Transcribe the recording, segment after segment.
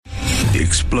The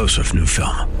explosive new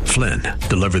film, Flynn,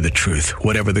 deliver the truth,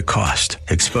 whatever the cost,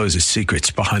 exposes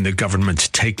secrets behind the government's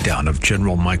takedown of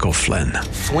General Michael Flynn.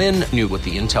 Flynn knew what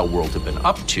the intel world had been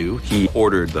up to. He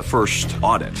ordered the first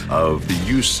audit of the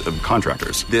use of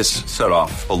contractors. This set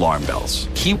off alarm bells.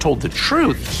 He told the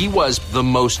truth. He was the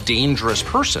most dangerous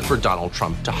person for Donald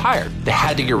Trump to hire. They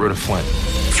had to get rid of Flynn.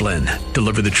 Flynn,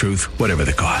 deliver the truth, whatever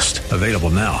the cost. Available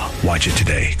now. Watch it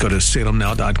today. Go to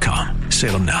salemnow.com.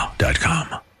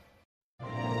 salemnow.com.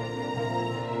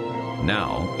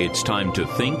 Now it's time to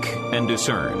think and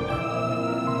discern.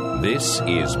 This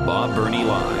is Bob Burney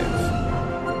Live.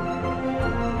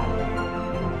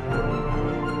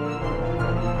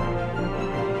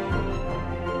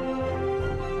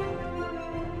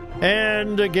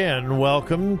 And again,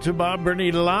 welcome to Bob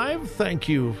Burney Live. Thank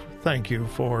you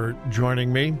for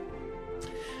joining me.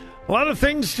 A lot of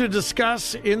things to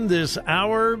discuss in this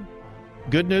hour.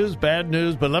 Good news, bad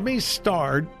news, but let me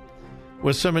start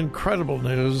with some incredible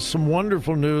news, some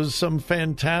wonderful news, some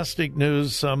fantastic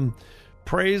news, some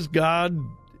praise God,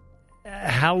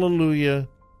 hallelujah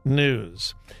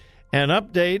news. An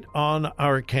update on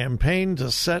our campaign to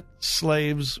set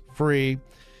slaves free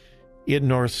in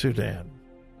North Sudan.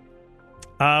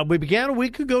 We began a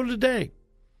week ago today.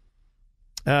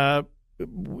 A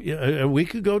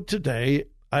week ago today,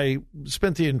 I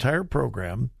spent the entire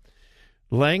program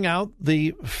laying out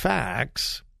the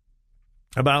facts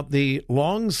about the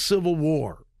long civil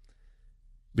war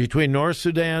between North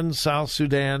Sudan, South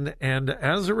Sudan, and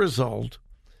as a result,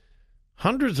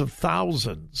 hundreds of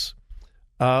thousands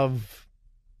of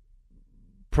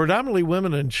predominantly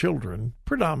women and children,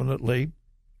 from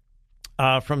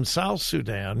South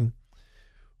Sudan,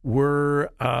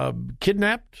 were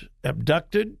kidnapped,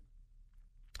 abducted,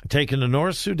 taken to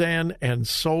North Sudan, and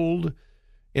sold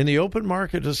in the open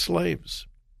market as slaves.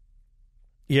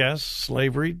 Yes,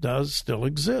 slavery does still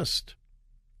exist.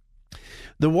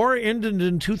 The war ended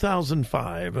in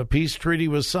 2005. A peace treaty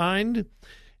was signed,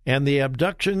 and the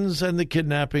abductions and the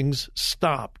kidnappings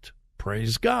stopped.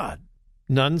 Praise God.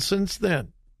 None since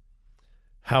then.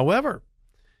 However,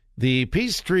 the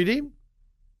peace treaty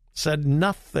said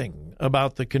nothing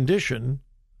about the condition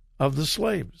of the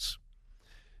slaves.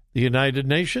 The United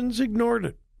Nations ignored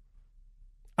it.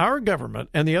 Our government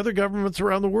and the other governments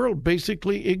around the world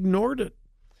basically ignored it.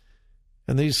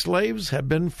 And these slaves have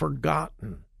been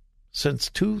forgotten since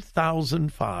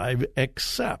 2005,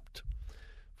 except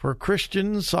for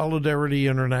Christian Solidarity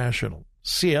International,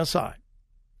 CSI.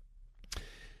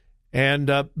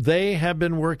 And they have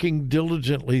been working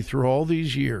diligently through all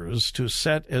these years to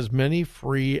set as many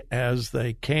free as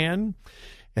they can.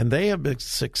 And they have been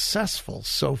successful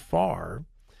so far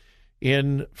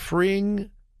in freeing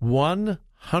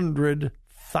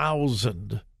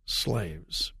 100,000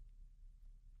 slaves.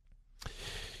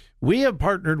 We have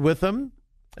partnered with them,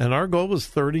 and our goal was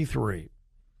 33.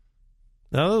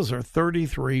 Now, those are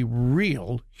 33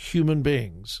 real human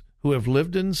beings who have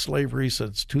lived in slavery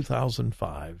since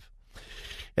 2005.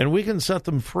 And we can set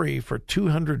them free for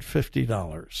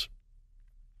 $250.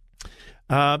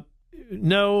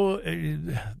 No,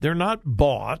 they're not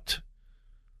bought.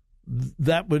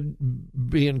 That would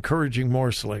be encouraging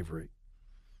more slavery.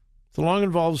 It's a long,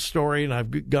 involved story, and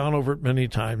I've gone over it many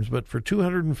times, but for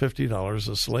 $250,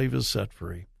 a slave is set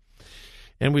free.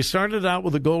 And we started out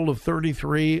with a goal of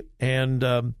 33, and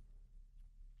in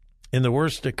the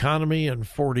worst economy in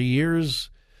 40 years,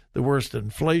 the worst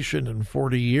inflation in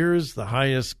 40 years, the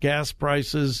highest gas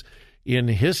prices in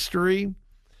history,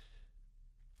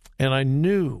 and I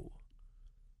knew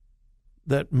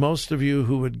that most of you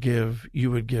who would give,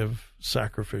 you would give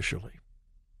sacrificially.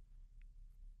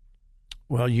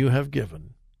 Well, you have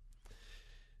given.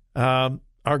 Our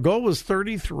goal was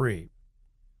 33.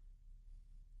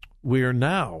 We are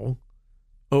now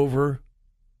over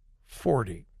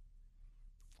 40.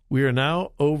 We are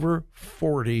now over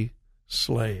 40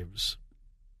 slaves.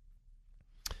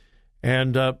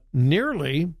 And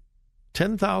nearly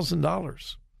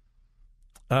 $10,000.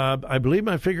 I believe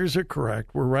my figures are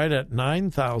correct. We're right at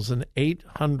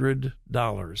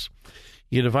 $9,800.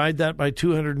 You divide that by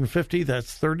 250,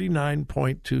 that's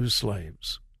 39.2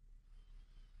 slaves.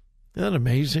 Isn't that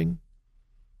amazing?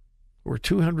 We're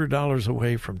 $200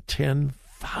 away from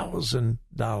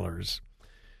 $10,000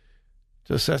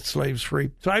 to set slaves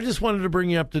free. So I just wanted to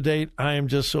bring you up to date. I am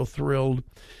just so thrilled.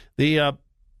 The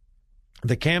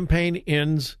campaign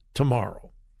ends tomorrow.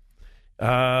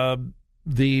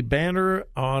 The banner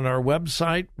on our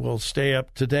website will stay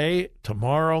up today,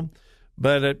 tomorrow.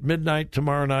 But at midnight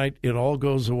tomorrow night, it all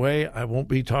goes away. I won't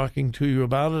be talking to you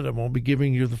about it. I won't be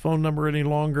giving you the phone number any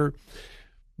longer.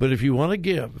 But if you want to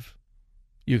give,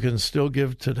 you can still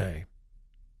give today.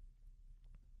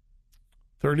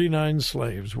 39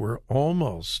 slaves were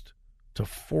almost to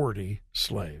 40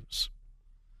 slaves.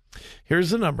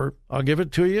 Here's the number. I'll give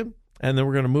it to you, and then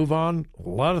we're going to move on. A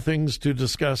lot of things to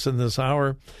discuss in this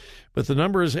hour. But the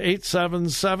number is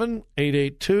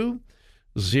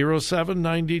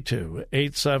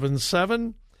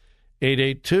 877-882-0792.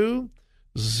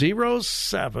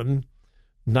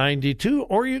 877-882-0792.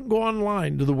 Or you can go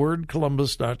online to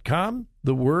thewordcolumbus.com,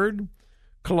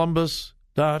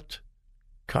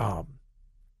 thewordcolumbus.com.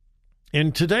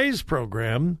 In today's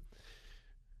program,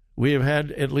 we have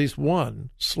had at least one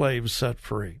slave set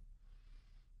free.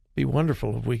 Be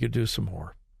wonderful if we could do some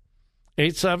more.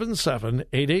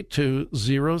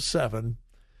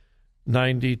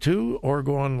 877-882-0792, or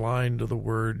go online to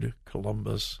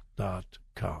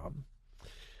thewordcolumbus.com.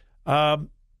 I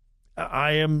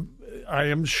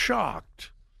am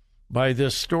shocked by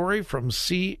this story from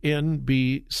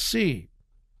CNBC.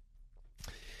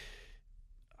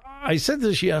 I said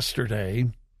this yesterday,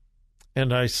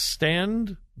 and I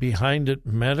stand behind it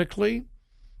medically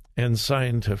and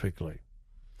scientifically.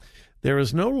 There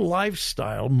is no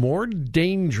lifestyle more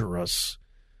dangerous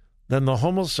than the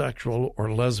homosexual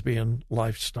or lesbian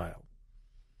lifestyle.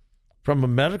 From a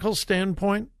medical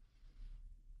standpoint,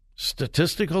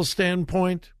 statistical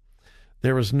standpoint,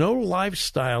 there is no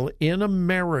lifestyle in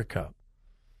America.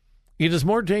 It is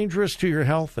more dangerous to your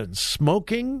health than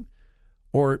smoking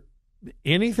or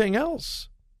anything else.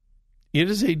 It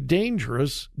is a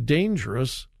dangerous,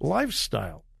 dangerous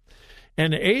lifestyle.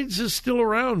 And AIDS is still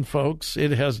around, folks.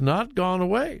 It has not gone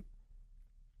away.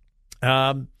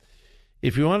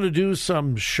 If you want to do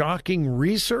some shocking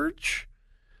research,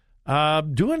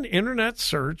 do an internet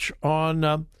search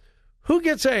on who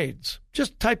gets AIDS.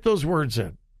 Just type those words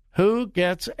in. Who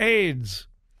gets AIDS?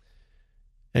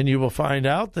 And you will find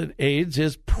out that AIDS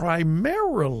is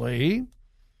primarily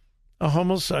a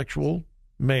homosexual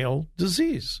male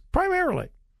disease. Primarily.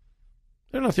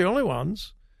 They're not the only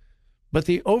ones. But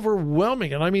the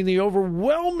overwhelming, and I mean the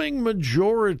overwhelming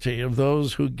majority of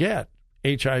those who get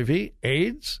HIV,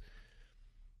 AIDS,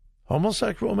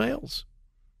 homosexual males.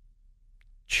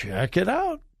 Check it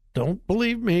out. Don't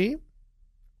believe me.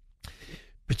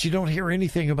 But you don't hear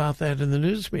anything about that in the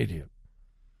news media.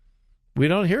 We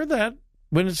don't hear that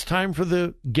when it's time for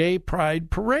the gay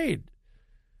pride parade.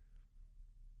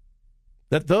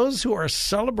 That those who are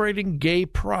celebrating gay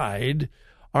pride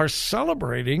are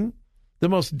celebrating the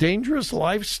most dangerous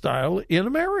lifestyle in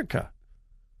America.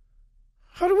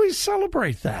 How do we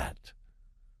celebrate that?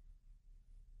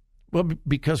 Well,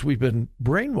 because we've been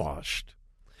brainwashed.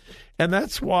 And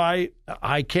that's why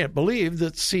I can't believe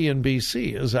that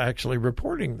CNBC is actually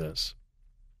reporting this.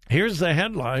 Here's the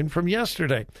headline from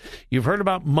yesterday. You've heard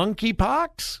about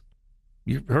monkeypox?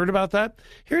 You've heard about that?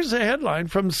 Here's the headline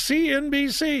from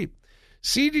CNBC.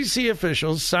 CDC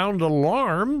officials sound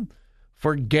alarm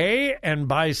for gay and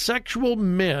bisexual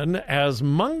men as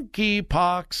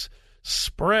monkeypox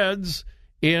spreads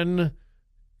in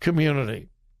community.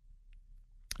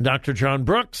 Dr. John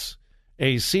Brooks,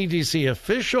 a CDC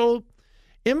official,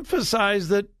 emphasized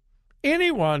that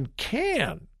anyone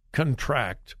can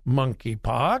contract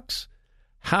monkeypox.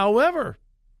 However,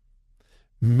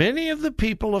 many of the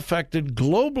people affected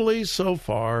globally so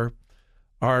far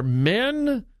are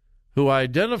men who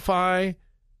identify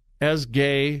as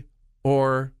gay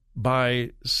or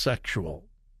bisexual.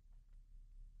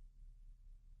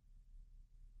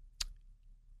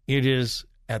 It is,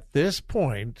 at this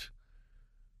point,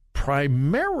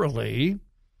 primarily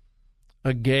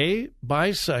a gay,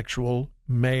 bisexual,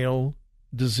 male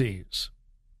disease.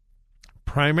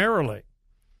 Primarily.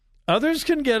 Others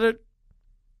can get it,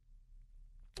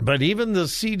 but even the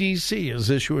CDC is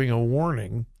issuing a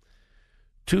warning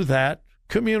to that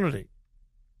community.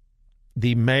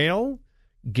 The male,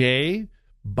 gay,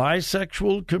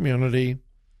 bisexual community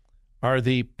are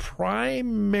the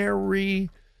primary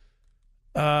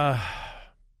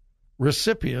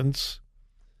recipients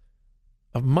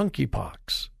of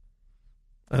monkeypox.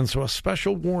 And so a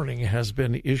special warning has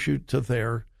been issued to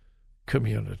their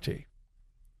community.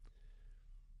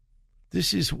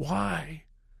 This is why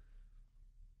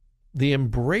the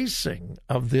embracing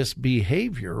of this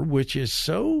behavior, which is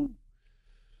so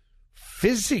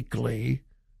physically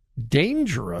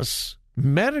dangerous,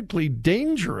 medically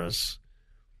dangerous,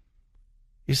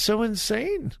 is so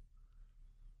insane.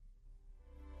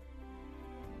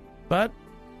 But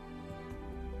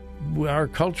our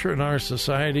culture and our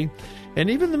society, and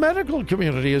even the medical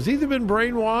community, has either been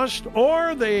brainwashed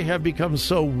or they have become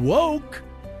so woke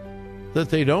that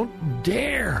they don't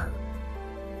dare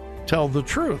tell the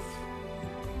truth.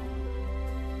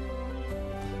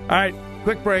 All right,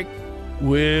 quick break.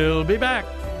 We'll be back.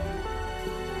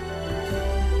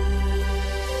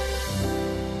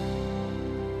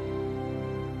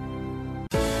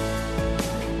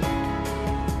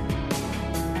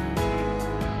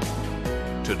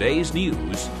 today's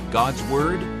news, God's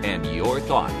Word, and your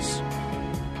thoughts.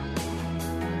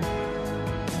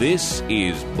 This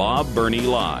is Bob Burney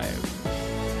Live.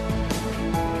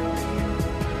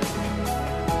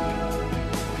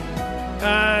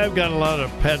 I've got a lot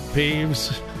of pet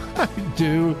peeves. I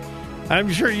do.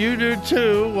 I'm sure you do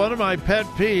too. One of my pet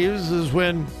peeves is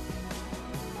when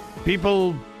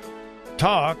people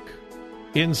talk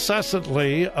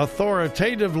incessantly,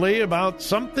 authoritatively about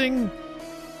something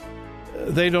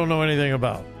they don't know anything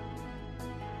about.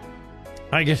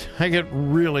 I get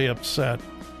really upset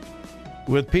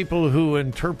with people who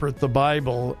interpret the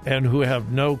Bible and who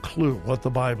have no clue what the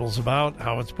Bible's about,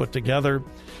 how it's put together.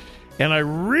 And I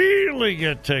really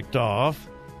get ticked off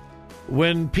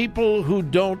when people who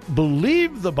don't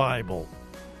believe the Bible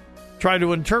try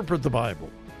to interpret the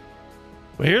Bible.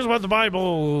 Well, here's what the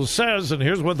Bible says, and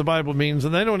here's what the Bible means,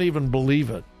 and they don't even believe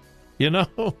it. You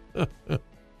know?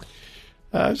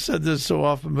 I've said this so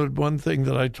often, but one thing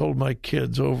that I told my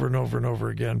kids over and over and over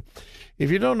again, if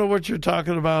you don't know what you're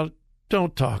talking about,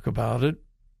 don't talk about it.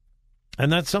 And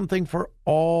that's something for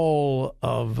all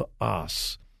of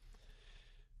us.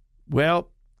 Well,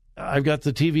 I've got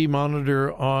the TV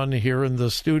monitor on here in the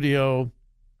studio.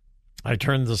 I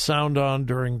turned the sound on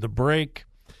during the break,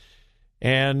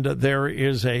 and there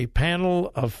is a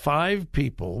panel of 5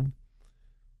 people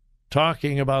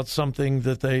talking about something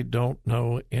that they don't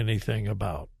know anything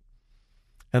about,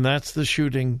 and that's the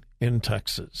shooting in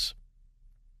Texas.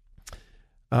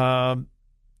 One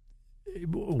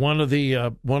of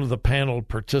the panel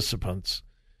participants,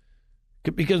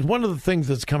 because one of the things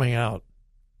that's coming out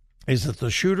is that the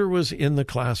shooter was in the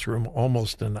classroom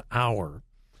almost an hour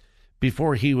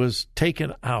before he was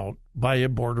taken out by a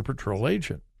Border Patrol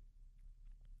agent.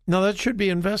 Now, that should be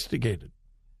investigated.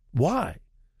 Why?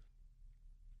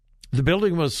 The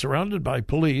building was surrounded by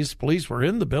police. Police were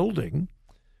in the building.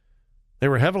 They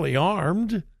were heavily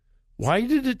armed. Why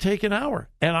did it take an hour?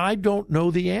 And I don't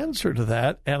know the answer to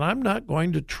that, and I'm not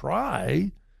going to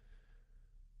try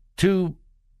to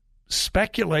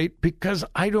speculate because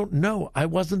I don't know. I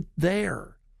wasn't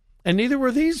there, and neither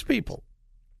were these people.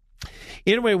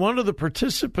 Anyway, one of the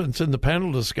participants in the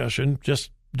panel discussion just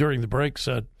during the break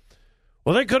said,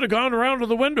 well, they could have gone around to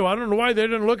the window. I don't know why they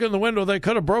didn't look in the window. They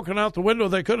could have broken out the window.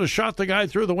 They could have shot the guy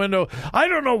through the window. I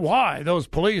don't know why those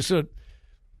police... you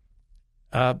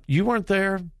weren't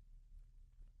there.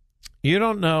 You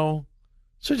don't know.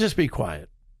 So just be quiet.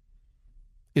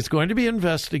 It's going to be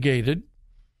investigated.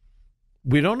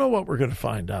 We don't know what we're going to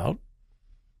find out.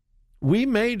 We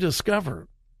may discover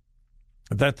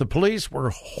that the police were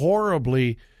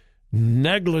horribly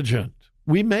negligent.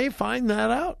 We may find that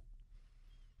out.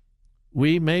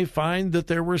 We may find that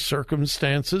there were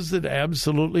circumstances that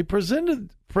absolutely prevented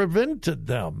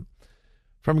them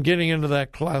from getting into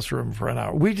that classroom for an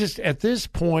hour. We just, at this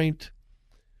point,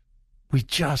 we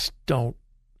just don't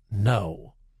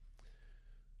know.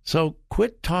 So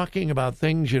quit talking about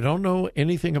things you don't know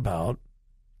anything about.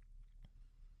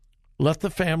 Let the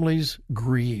families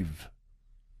grieve.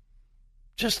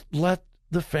 Just let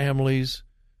the families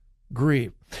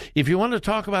grieve. If you want to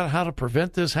talk about how to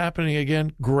prevent this happening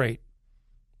again, great.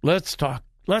 Let's talk.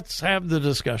 Let's have the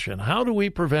discussion. How do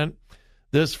we prevent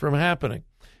this from happening?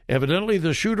 Evidently,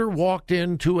 the shooter walked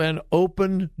into an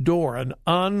open door, an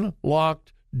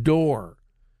unlocked door.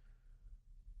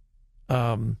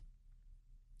 But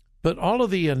all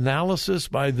of the analysis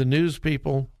by the news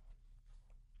people,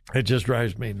 it just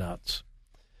drives me nuts.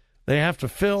 They have to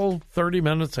fill 30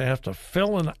 minutes. They have to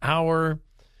fill an hour.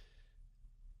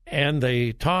 And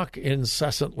they talk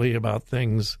incessantly about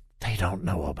things they don't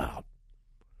know about.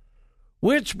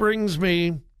 Which brings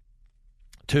me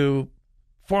to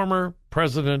former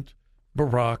President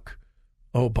Barack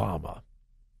Obama.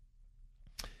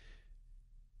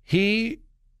 He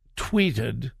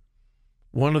tweeted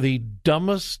one of the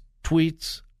dumbest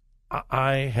tweets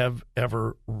I have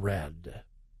ever read.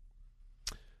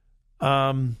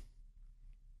 The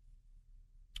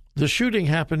shooting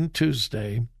happened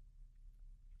Tuesday.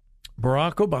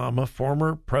 Barack Obama,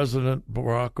 former President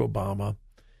Barack Obama,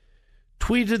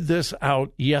 tweeted this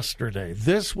out yesterday.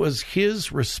 This was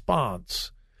his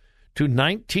response to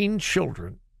 19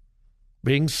 children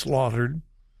being slaughtered,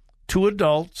 2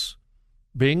 adults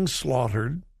being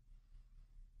slaughtered,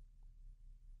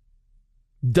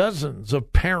 dozens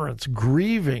of parents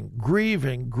grieving,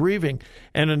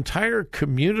 an entire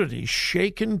community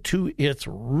shaken to its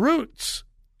roots.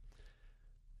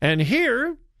 And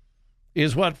here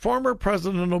is what former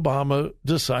President Obama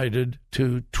decided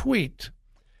to tweet.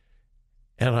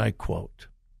 And I quote,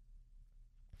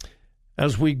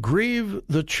 "As we grieve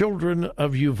the children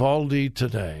of Uvalde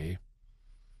today,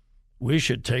 we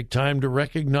should take time to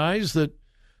recognize that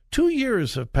 2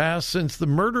 years have passed since the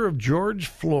murder of George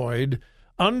Floyd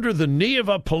under the knee of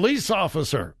a police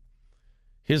officer.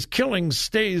 His killing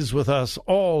stays with us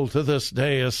all to this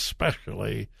day,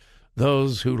 especially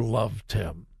those who loved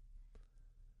him.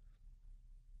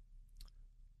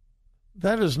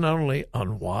 That is not only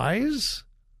unwise,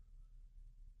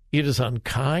 it is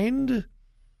unkind,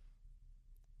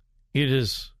 it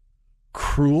is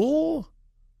cruel,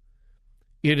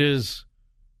 it is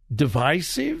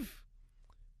divisive,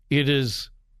 it is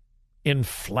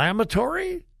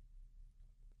inflammatory.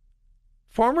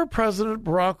 Former President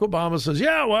Barack Obama says,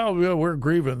 yeah, we're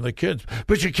grieving the kids,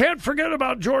 but you can't forget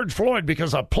about George Floyd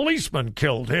because a policeman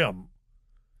killed him.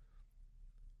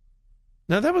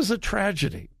 Now, that was a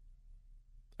tragedy,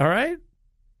 all right?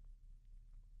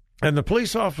 And the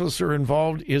police officer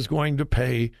involved is going to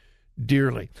pay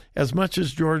dearly. As much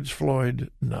as George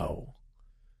Floyd, no.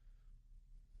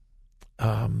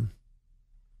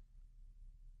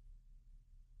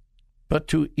 But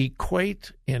to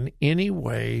equate in any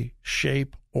way,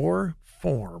 shape, or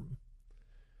form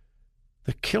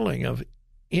the killing of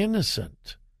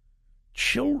innocent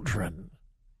children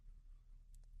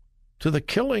to the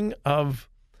killing of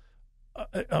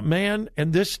a man,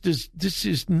 and this does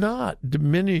not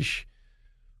diminish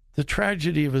the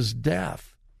tragedy of his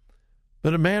death,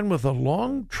 but a man with a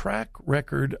long track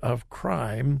record of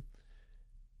crime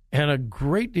and a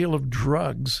great deal of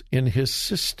drugs in his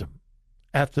system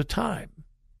at the time.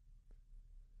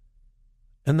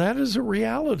 And that is a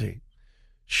reality.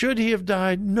 Should he have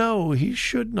died? No, he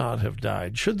should not have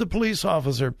died. Should the police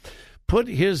officer put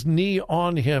his knee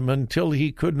on him until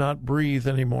he could not breathe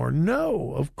anymore?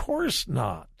 No, of course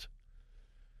not.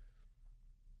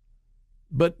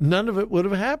 But none of it would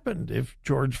have happened if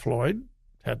George Floyd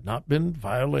had not been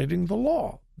violating the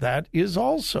law. That is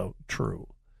also true.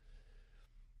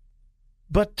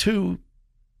 But to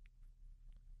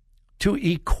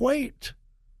equate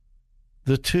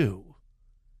the two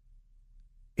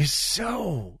is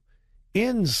so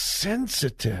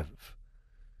insensitive,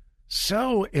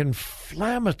 so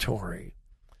inflammatory,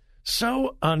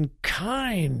 so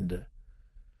unkind.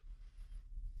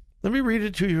 Let me read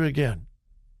it to you again.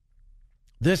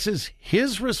 This is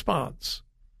his response.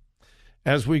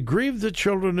 As we grieve the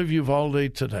children of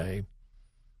Uvalde today,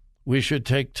 we should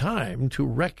take time to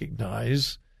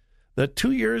recognize that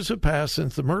 2 years have passed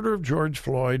since the murder of George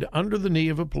Floyd under the knee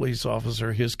of a police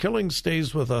officer. His killing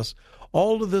stays with us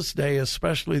all to this day,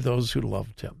 especially those who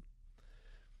loved him.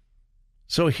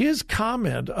 So his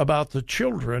comment about the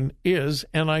children is,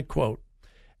 and I quote,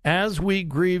 as we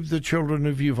grieve the children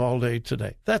of Uvalde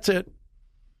today. That's it.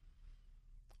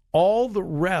 All the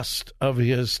rest of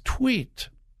his tweet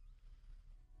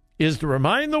is to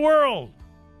remind the world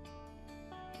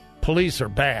police are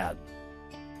bad.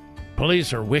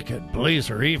 Police are wicked. Police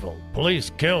are evil.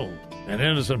 Police killed an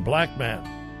innocent black man.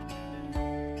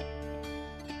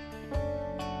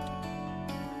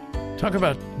 Talk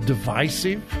about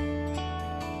divisive,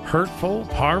 hurtful,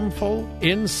 harmful,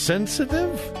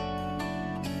 insensitive.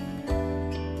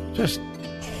 Just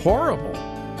horrible.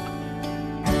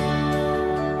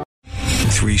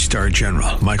 3-star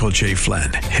General Michael J.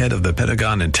 Flynn, head of the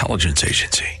Pentagon Intelligence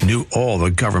Agency, knew all the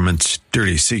government's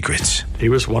dirty secrets. He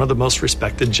was one of the most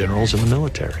respected generals in the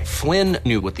military. Flynn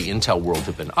knew what the intel world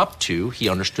had been up to. He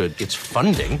understood its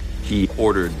funding. He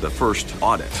ordered the first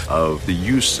audit of the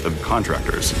use of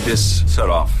contractors. This set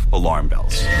off alarm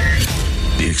bells.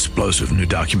 The explosive new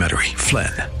documentary,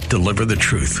 Flynn, Deliver the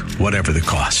Truth, Whatever the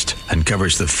Cost,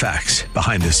 uncovers the facts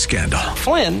behind this scandal.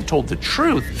 Flynn told the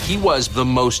truth. He was the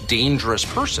most dangerous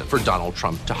person for Donald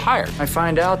Trump to hire. I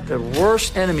find out the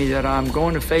worst enemy that I'm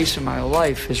going to face in my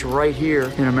life is right here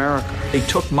in America. They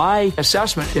took my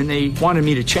assessment and they wanted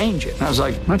me to change it. And I was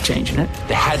like, I'm not changing it.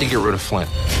 They had to get rid of Flynn.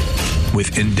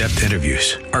 With in-depth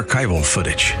interviews, archival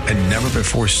footage, and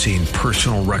never-before-seen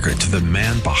personal records of the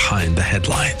man behind the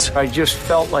headlines. I just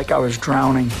felt like I was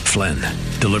drowning. Flynn,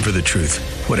 Deliver the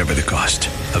Truth, Whatever the Cost.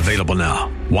 Available now.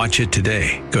 Watch it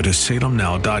today. Go to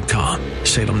salemnow.com.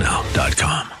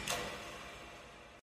 salemnow.com.